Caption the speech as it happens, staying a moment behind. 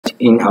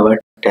in our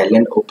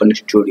Talend Open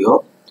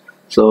Studio.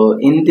 So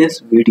in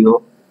this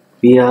video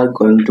we are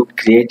going to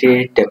create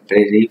a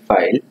temporary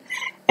file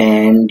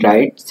and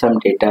write some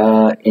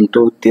data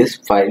into this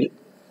file.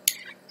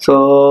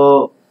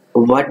 So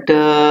what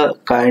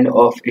kind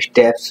of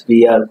steps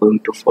we are going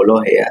to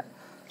follow here?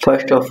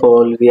 First of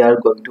all, we are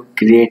going to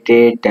create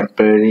a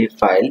temporary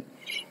file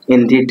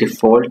in the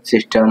default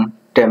system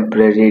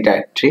temporary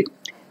directory,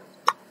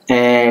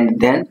 and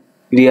then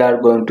we are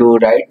going to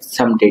write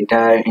some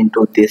data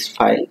into this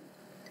file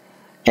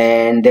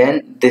and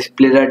then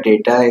display the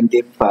data in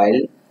the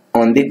file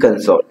on the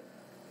console.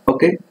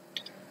 Okay,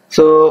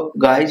 so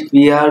guys,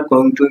 we are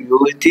going to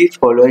use the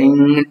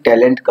following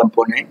Talend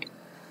component.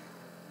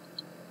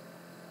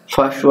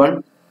 First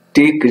one,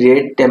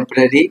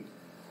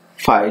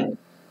 tCreateTemporaryFile.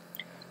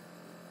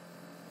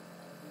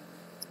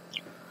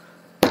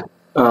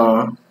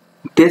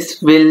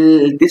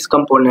 This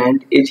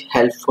component is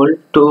helpful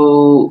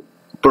to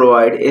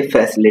provide a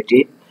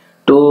facility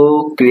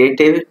to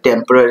create a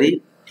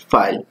temporary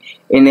file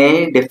in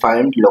a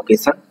defined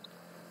location.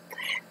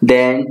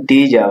 Then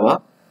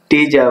tJava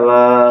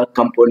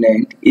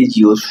component is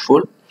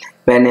useful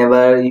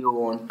whenever you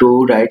want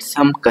to write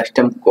some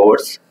custom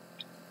codes.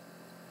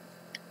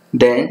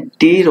 Then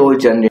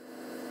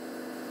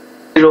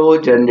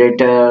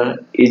tRowGenerator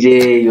is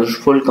a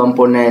useful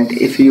component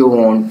if you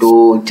want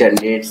to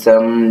generate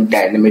some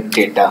dynamic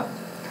data,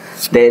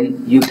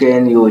 then you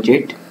can use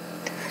it.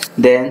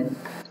 Then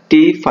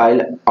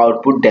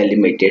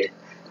tFileOutputDelimited,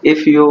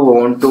 if you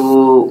want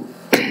to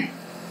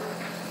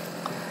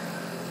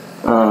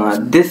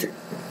this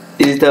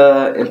is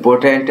the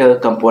important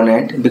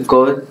component,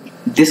 because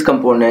this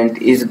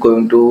component is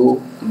going to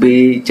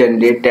be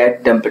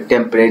generated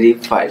temporary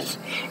file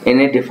in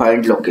a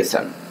defined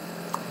location.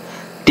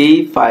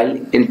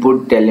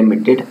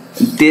 tFileInputDelimited,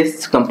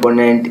 this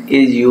component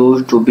is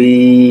used to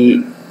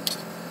be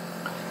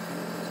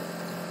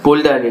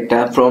pull the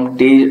data from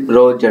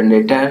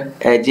tRowGenerator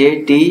as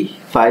a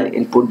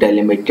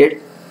tFileInputDelimited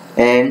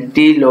and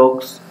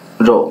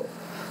tLogRow.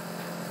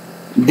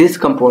 This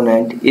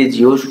component is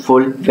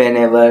useful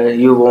whenever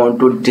you want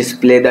to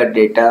display the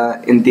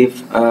data in the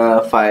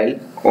file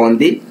on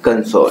the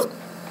console.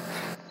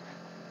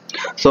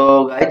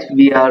 So guys,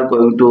 we are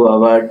going to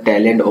our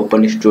Talend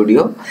Open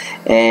Studio,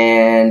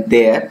 and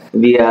there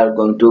we are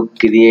going to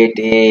create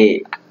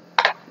a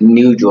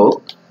new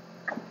job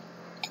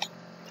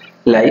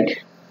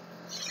like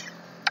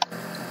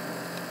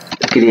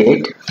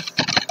create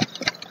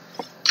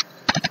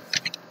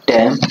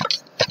temp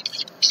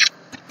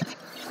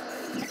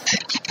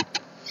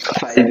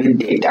file with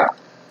data.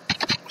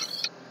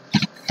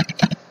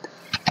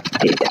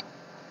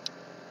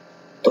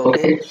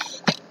 Okay,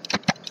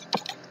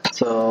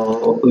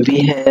 so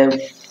we have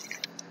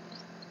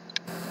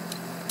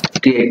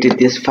created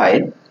this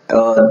file,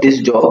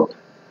 this job.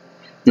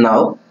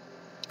 Now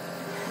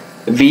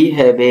we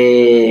have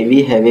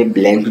a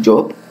blank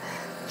job.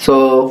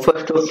 So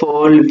first of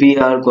all, we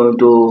are going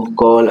to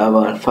call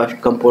our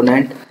first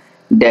component,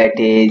 that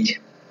is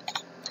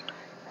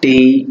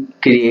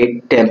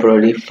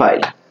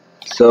tCreateTemporaryFile.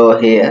 So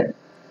here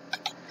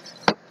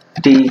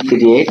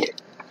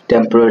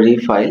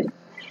tCreateTemporaryFile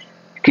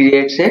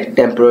creates a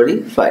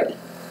temporary file.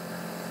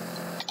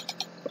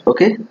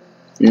 Okay,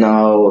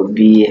 now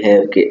we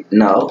have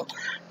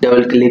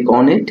double click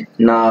on it.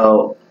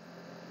 Now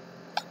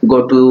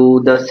go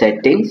to the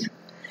settings.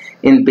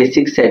 In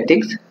basic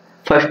settings,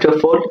 first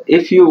of all,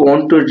 if you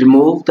want to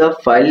remove the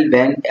file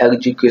when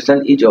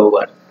execution is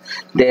over,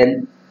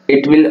 then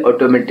it will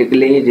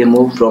automatically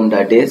remove from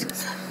the disk.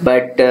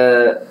 But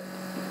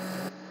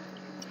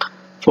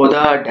for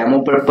the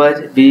demo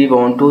purpose, we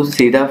want to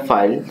see the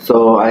file,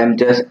 so I am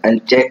just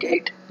uncheck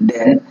it.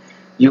 Then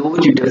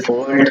use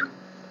default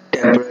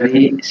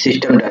temporary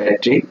system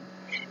directory.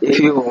 If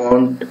you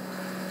want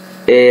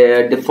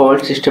a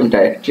default system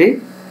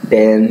directory,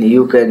 then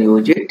you can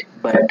use it,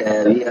 but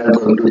we are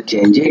going to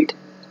change it.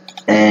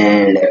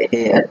 And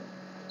here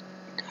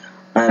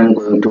I am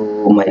going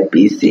to my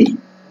PC.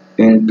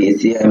 In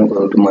PC I am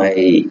going to my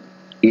E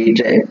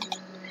drive.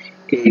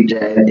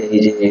 There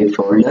is a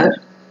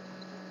folder.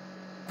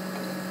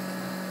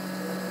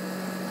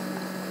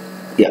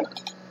 Yeah,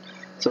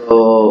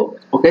 so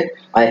okay,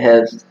 I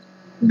have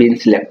been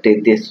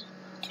selected this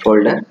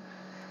folder.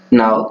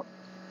 Now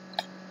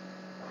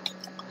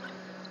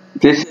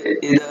this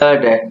is the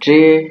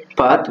directory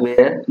path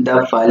where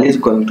the file is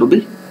going to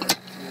be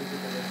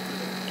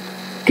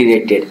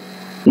created.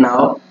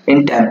 Now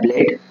in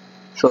template,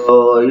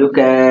 so you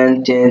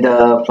can change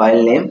the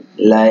file name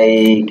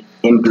like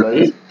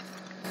employee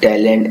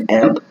talend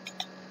emp.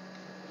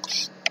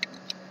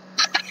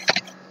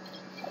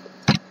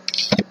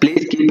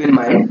 Please keep in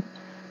mind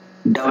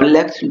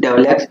 $x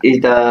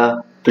is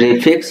the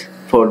prefix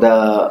for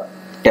the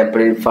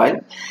temporary file,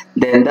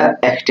 then the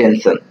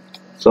extension.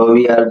 So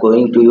we are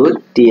going to use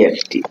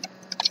txt.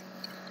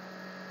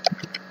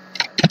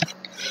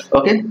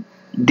 Okay,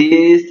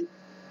 these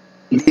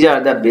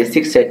are the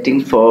basic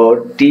settings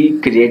for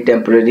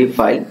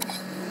tCreateTemporaryFile.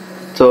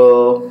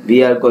 So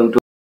we are going to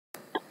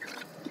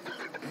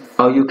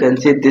Now you can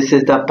see this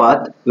is the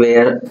path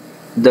where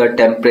the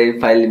temporary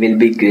file will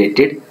be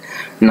created.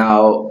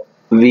 Now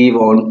we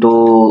want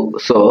to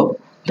show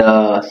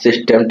the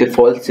system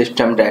default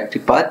system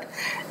directory path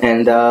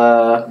and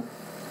the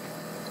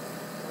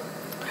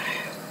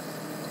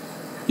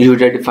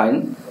user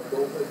defined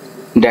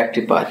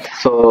directory path.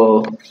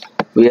 So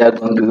we are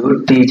going to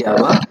use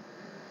tJava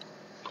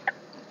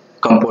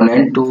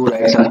component to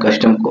write some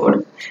custom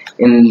code.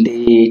 In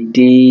the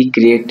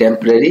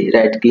tCreateTemporary,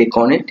 right click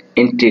on it.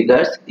 In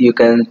triggers you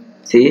can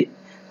see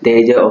there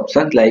is an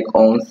option like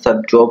on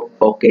subjob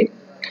OK,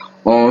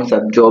 on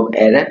subjob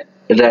error,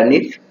 run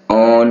if,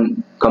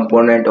 on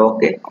component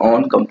OK,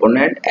 on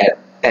component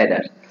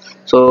error.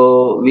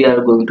 So we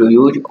are going to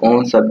use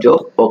on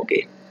subjob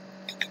OK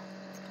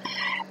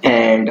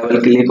and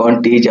double click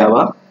on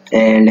tJava,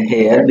 and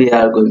here we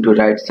are going to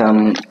write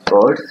some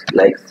codes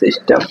like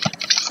system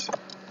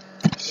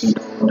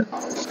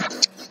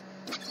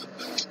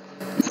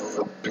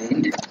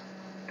print.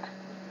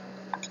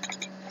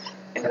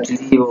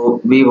 Actually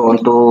we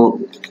want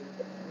to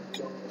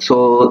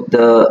show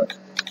the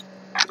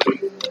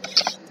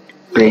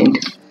print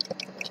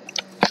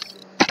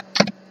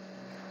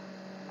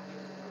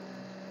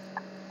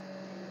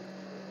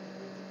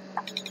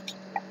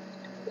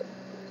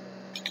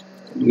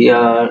we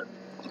are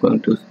going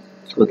to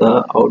show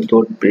the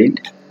output print.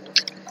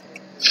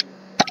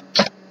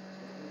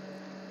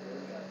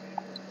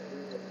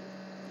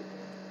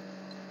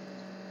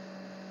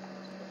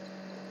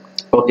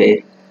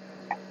 Okay,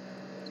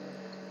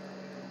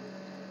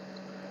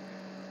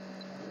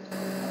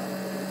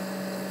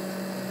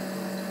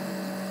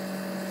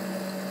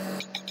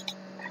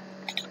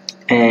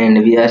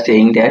 and we are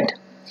saying that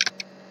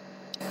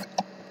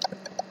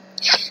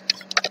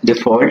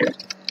default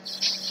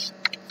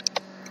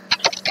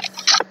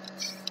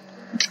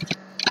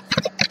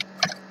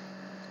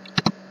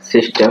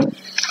system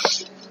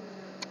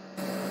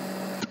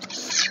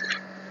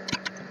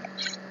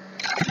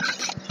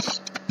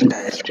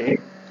directory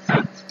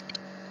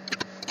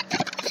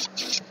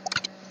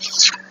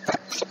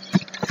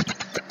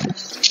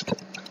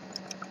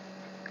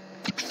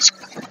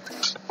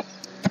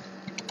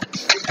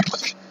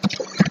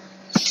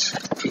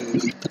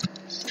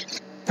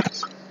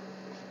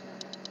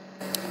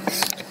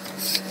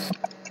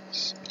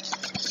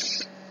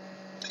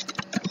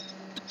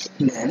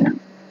then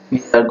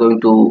we are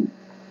going to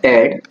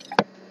add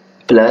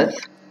plus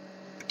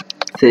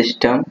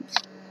system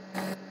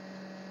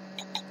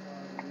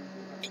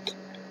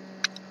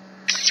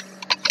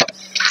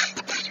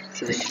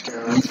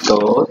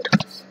dot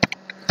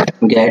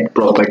get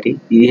property.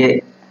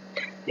 Here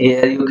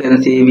you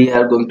can see we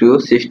are going to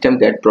use system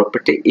get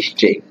property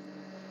string.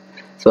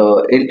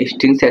 So in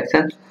string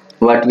section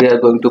what we are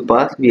going to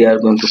pass, we are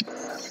going to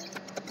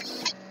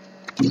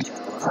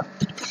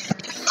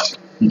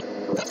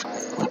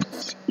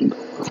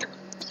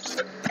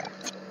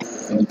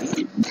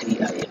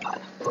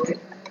okay.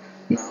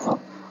 Now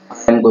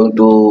I am going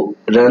to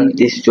run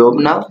this job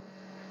now.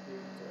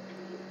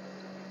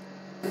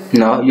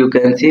 Now you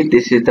can see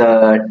this is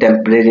the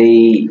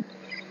temporary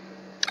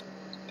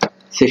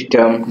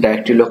system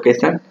directory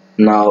location.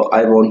 Now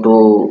I want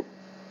to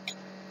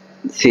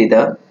see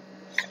the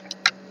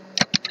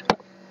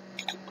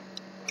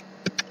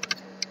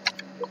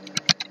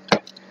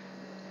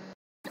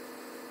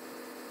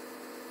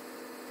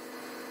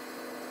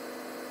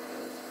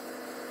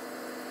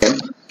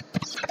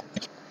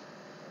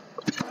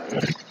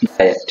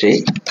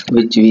directory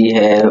which we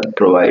have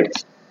provided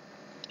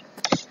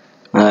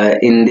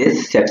in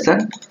this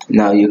section.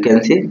 Now you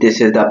can see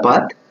this is the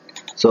path,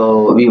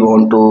 so we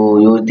want to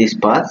use this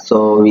path,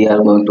 so we are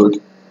going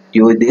to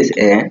use this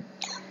and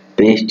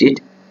paste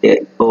it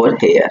over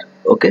here.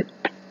 Okay,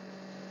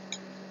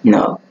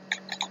 now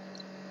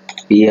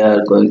we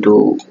are going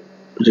to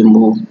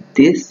remove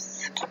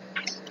this.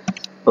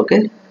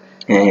 Okay,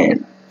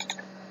 and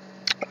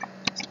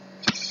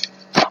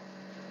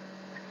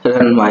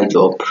run my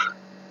job.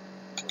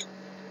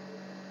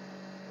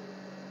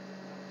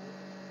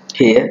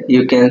 Here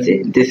you can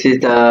see this is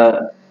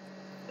the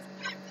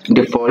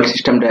default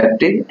system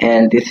directory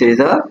and this is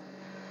a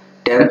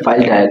temp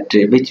file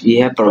directory which we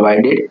have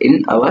provided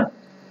in our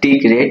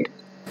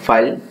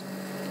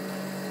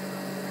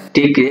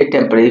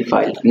tCreateTemporary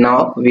file.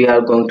 Now we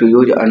are going to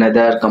use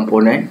another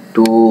component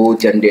to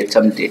generate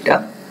some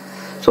data,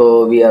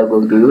 so we are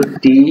going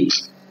to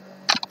use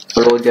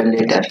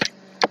tRowGenerator.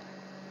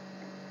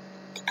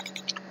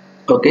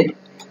 Okay,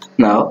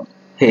 now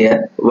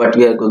here what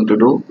we are going to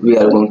do, we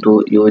are going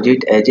to use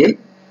it as a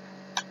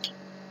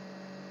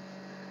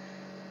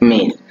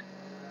main.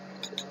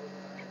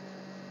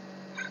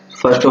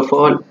 First of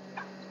all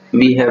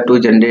we have to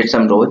generate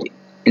some rows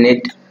in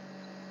it.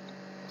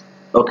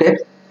 Okay,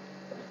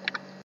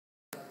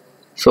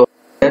 so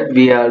here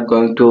we are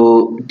going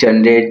to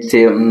generate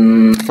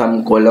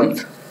some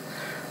columns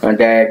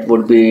that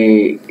would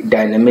be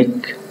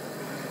dynamic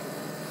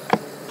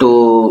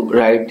to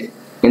write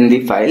in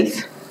the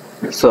files.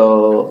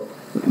 So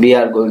we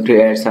are going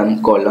to add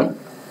some column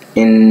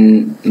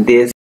in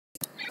this.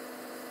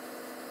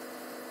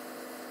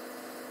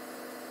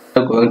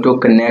 are going to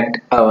connect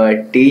our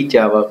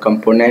tJava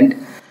component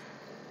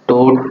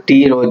to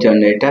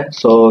tRowGenerator.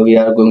 So we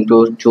are going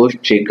to choose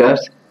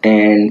triggers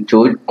and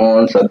choose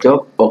on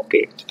subjob.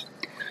 Okay.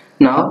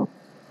 Now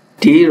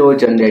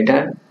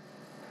tRowGenerator,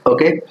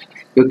 okay,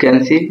 you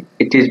can see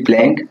it is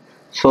blank.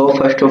 So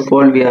first of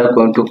all we are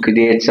going to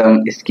create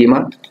some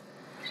schema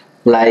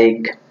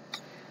like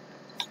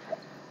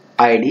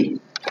ID,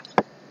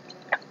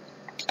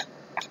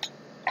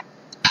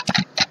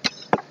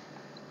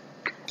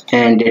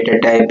 and data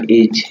type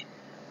is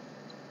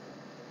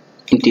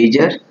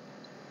integer,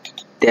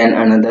 then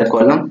another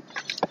column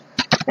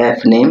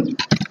f name,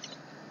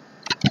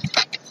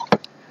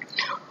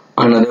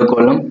 another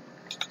column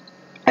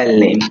l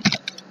name.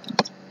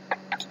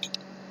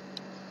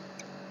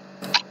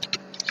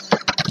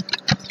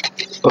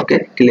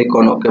 Okay, click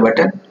on OK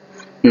button.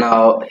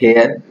 Now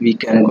here we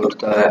can go to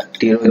the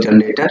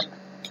tRowGenerator.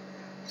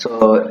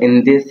 So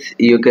in this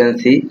you can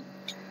see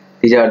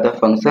these are the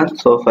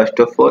functions. So first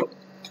of all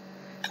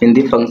in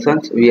the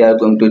functions we are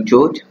going to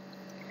choose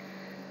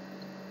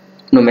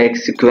numeric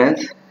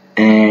sequence,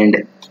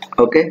 and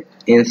okay,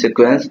 in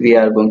sequence we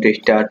are going to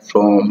start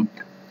from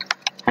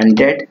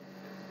 100.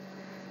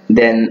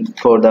 Then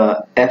for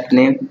the f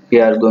name we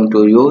are going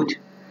to use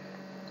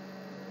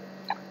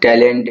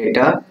Talend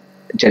data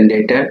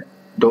generator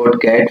dot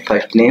get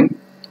first name,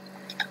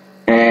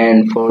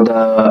 and for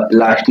the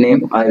last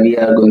name we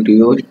are going to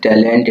use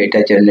Talend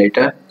data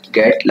generator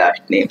get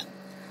last name.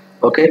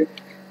 Okay,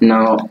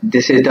 now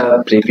this is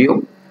the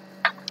preview.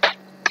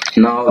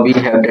 Now we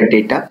have the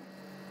data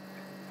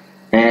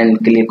and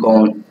click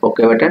on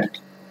OK button.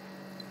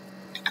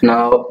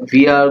 Now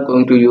we are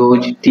going to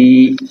use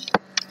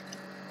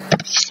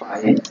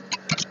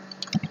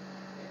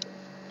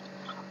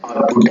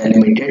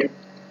tFileOutputDelimited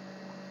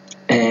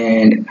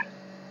and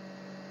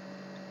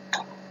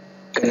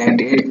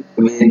connect it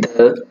with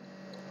the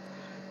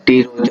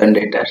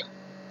tRowGenerator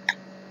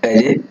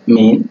as a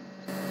main.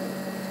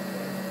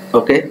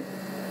 Okay,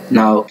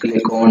 now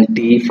click on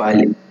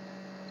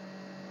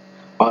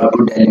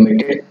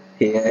tFileOutputDelimited.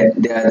 Here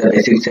there are the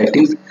basic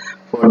settings.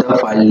 For the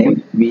file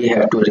name we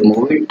have to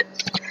remove it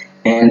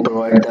and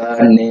provide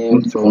the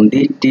name from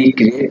the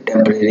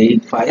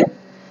tCreateTemporaryFile.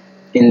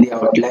 In the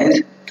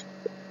outlines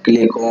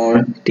click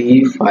on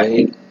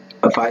tFile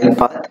file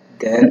path,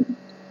 then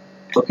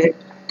okay.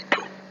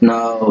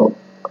 Now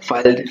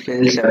file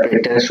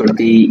separator should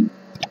be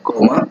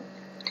comma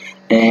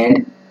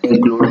and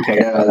include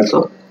header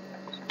also,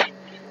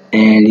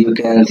 and you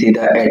can see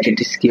the edit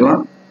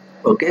schema.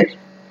 Okay,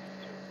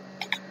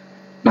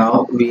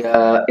 now we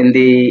are in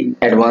the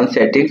advanced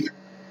settings.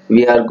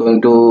 We are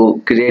going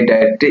to create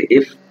directory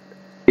if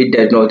it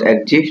does not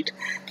exist,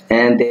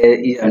 and there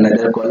is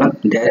another column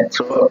that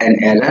throw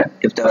an error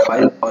if the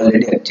file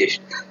already exists.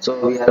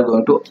 So we are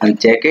going to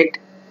uncheck it,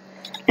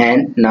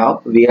 and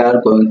now we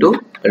are going to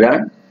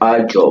run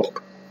our job.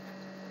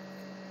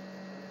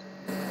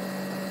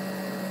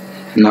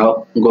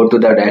 Now go to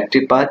the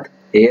directory path.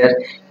 Here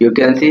you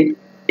can see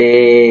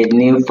a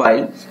new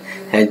file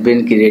has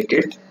been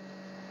created.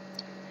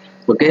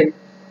 Okay,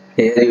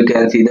 here you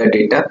can see the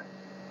data.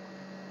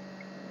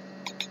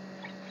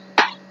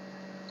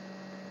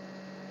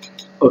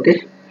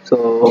 Okay,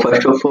 so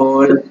first of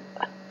all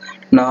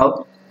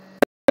now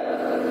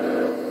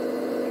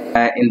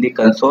in the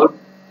console,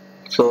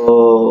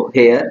 so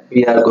here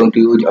we are going to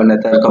use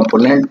another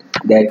component,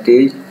 that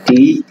is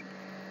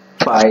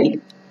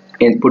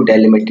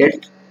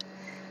tFileInputDelimited,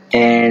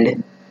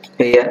 and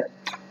here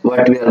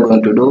what we are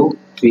going to do,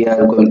 we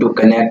are going to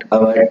connect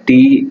our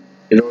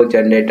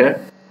tRowGenerator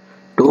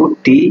to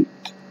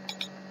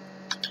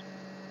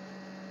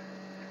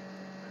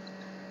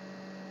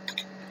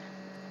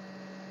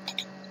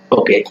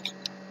okay,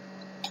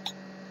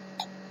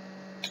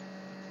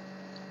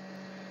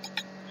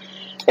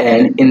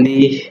 and in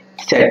the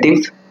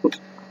settings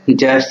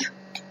just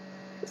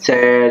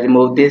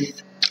remove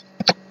this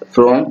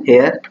from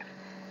here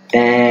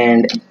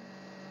and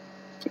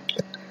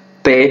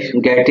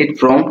get it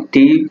from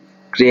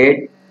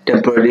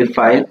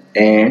tCreateTemporaryFile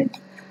and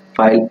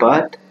file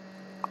path.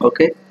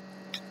 Okay,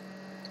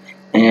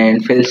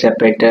 and field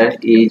separator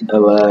is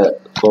our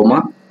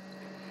comma,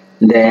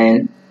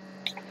 then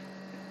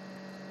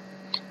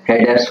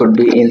header should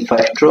be in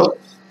first row.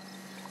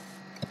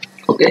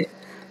 Okay,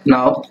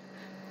 now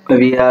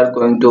we are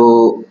going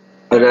to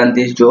run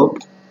this job.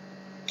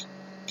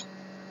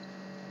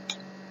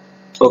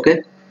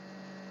 Okay,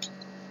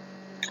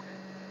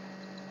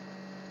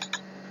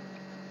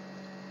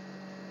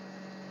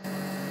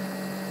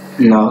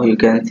 now you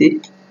can see,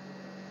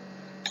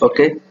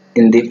 okay,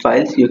 in the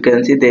files you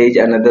can see there is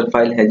another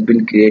file has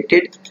been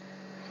created.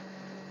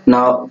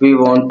 Now we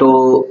want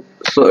to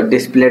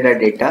display the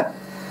data.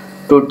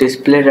 To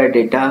display the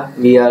data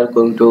we are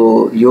going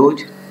to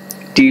use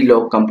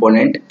tLog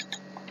component,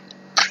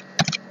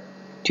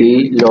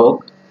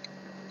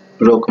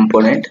 tLogRow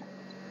component,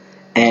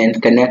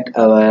 and connect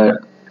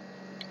our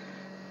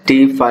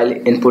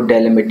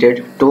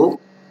tFileInputDelimited to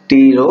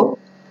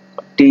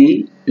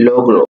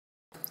tLogRow.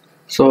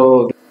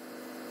 So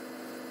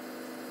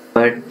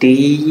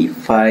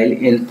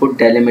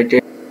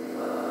tFileInputDelimited.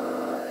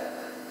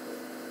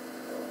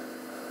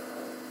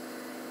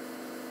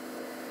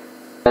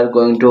 We are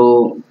going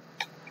to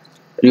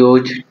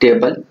use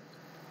table,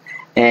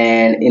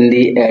 and in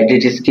the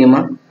edit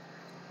schema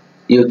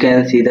you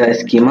can see the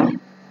schema.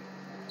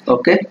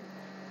 Okay,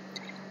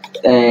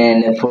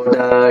 and for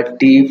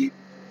the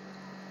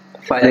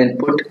tFile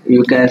input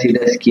you can see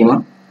the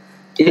schema.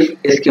 If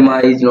schema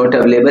is not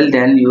available,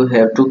 then you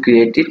have to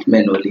create it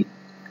manually.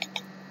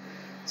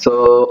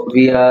 So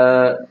we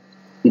are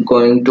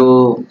going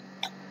to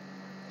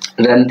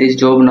run this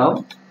job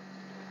now.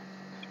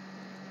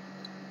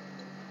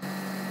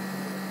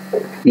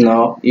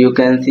 Now you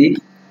can see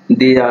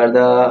these are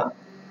the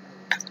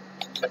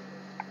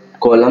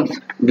columns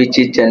which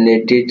is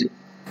generated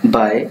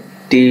by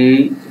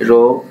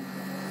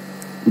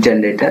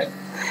tRowGenerator,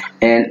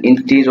 and in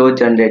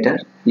tRowGenerator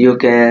you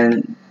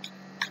can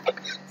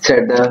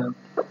set the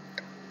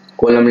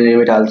column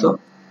limit also.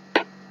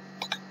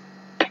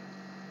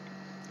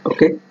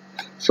 Okay,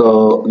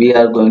 so we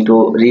are going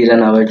to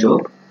rerun our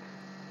job.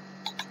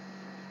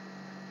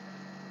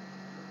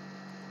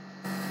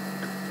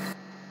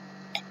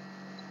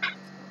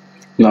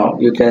 Now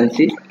you can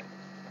see.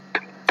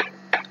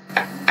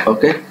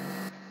 Okay,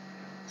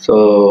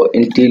 so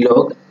in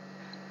tLog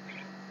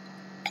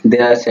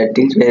there are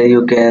settings where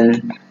you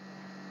can,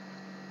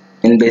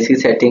 in basic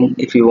setting,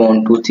 if you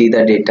want to see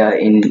the data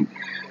in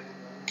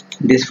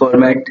this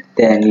format,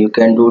 then you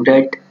can do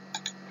that.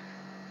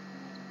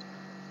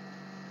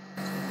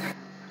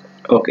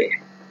 Okay,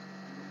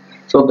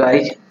 so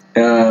guys,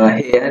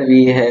 here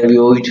we have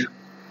used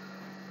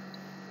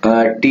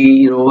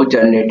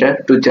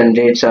tRowGenerator to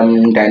generate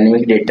some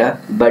dynamic data,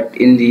 but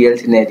in real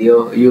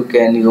scenario you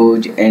can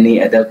use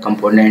any other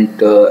component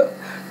to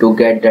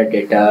get the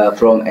data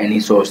from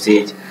any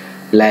sources.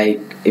 Like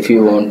if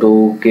you want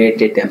to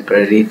create a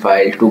temporary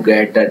file to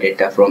get the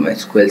data from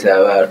SQL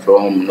Server,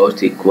 from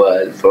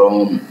NoSQL,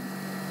 from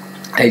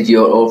Azure,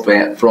 or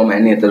from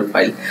any other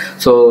file,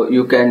 so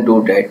you can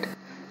do that.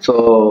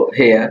 So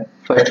here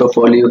first of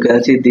all you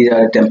can see these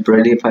are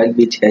temporary file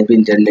which has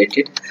been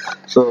generated,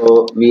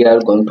 so we are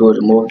going to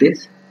remove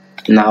this.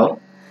 Now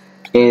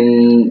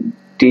in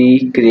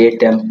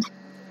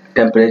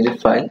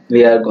tCreateTemporaryFile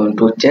we are going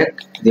to check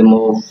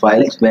remove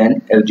files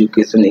when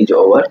execution is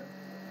over.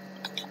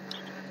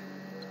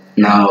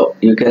 Now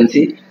you can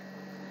see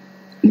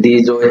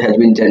this row has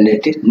been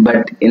generated,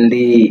 but in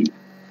the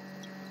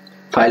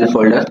file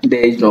folder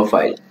there is no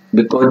file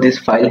because this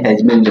file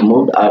has been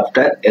removed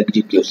after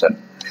execution.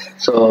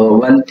 So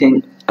one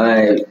thing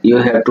you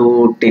have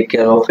to take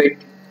care of it.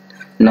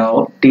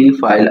 Now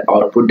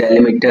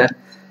tFileOutputDelimited,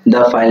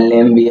 the file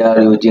name we are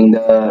using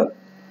the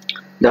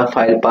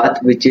file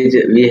path which is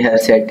we have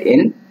set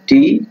in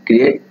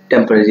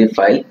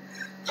tCreateTemporaryFile.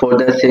 For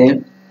the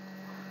same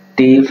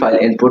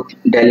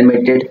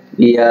tFileInputDelimited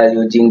we are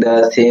using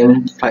the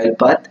same file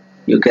path.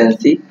 You can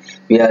see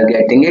we are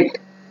getting it.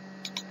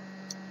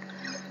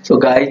 So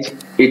guys,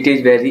 it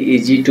is very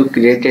easy to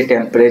create a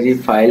temporary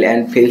file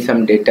and fill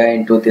some data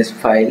into this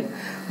file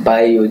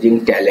by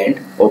using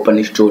Talend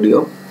Open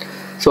Studio.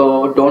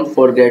 So don't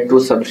forget to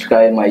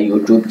subscribe my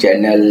YouTube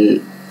channel,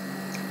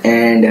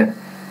 and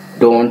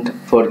don't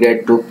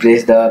forget to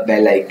press the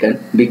bell icon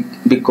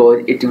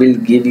because it will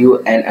give you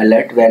an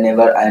alert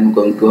whenever I am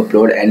going to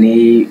upload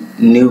any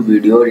new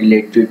video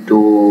related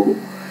to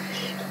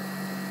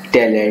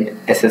Talend,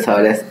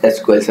 SSRS,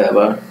 SQL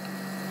Server,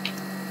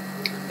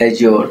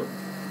 Azure,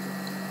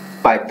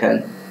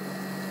 Python,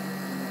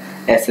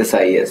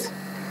 SSIS.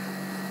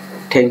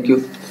 Thank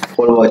you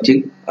for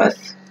watching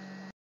us.